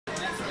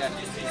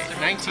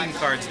19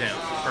 cards down.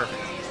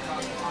 Perfect.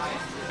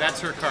 That's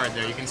her card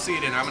there. You can see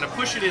it in there. I'm going to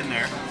push it in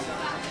there.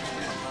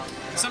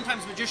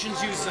 Sometimes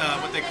magicians use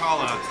what they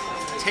call a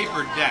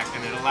tapered deck,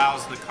 and it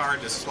allows the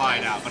card to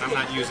slide out, but I'm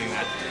not using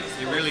that.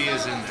 It really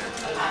is in there.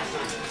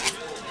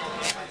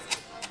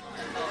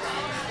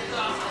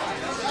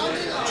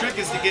 The trick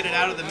is to get it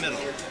out of the middle.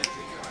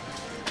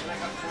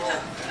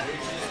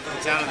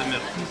 It's out of the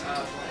middle.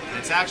 And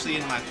it's actually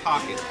in my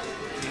pocket.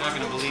 You're not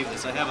going to believe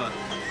this. I have a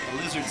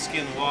lizard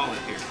skin wallet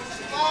here.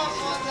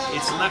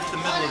 It's left the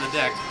middle of the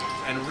deck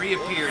and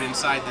reappeared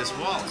inside this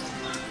wallet.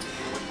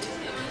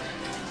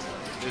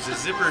 There's a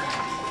zippered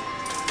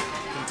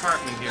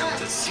compartment here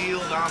with a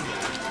sealed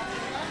envelope.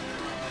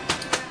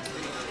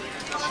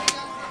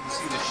 You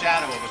see the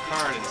shadow of a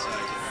card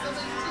inside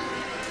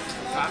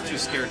here. I'm too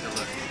scared to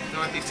look.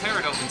 Dorothy, tear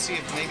it open, see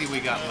if maybe we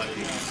got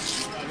lucky.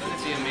 Wouldn't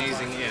it be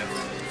amazing if...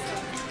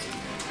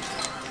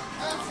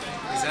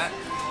 Is that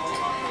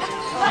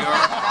your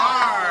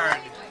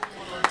card?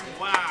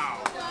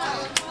 Wow.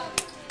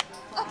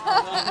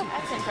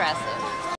 That's impressive.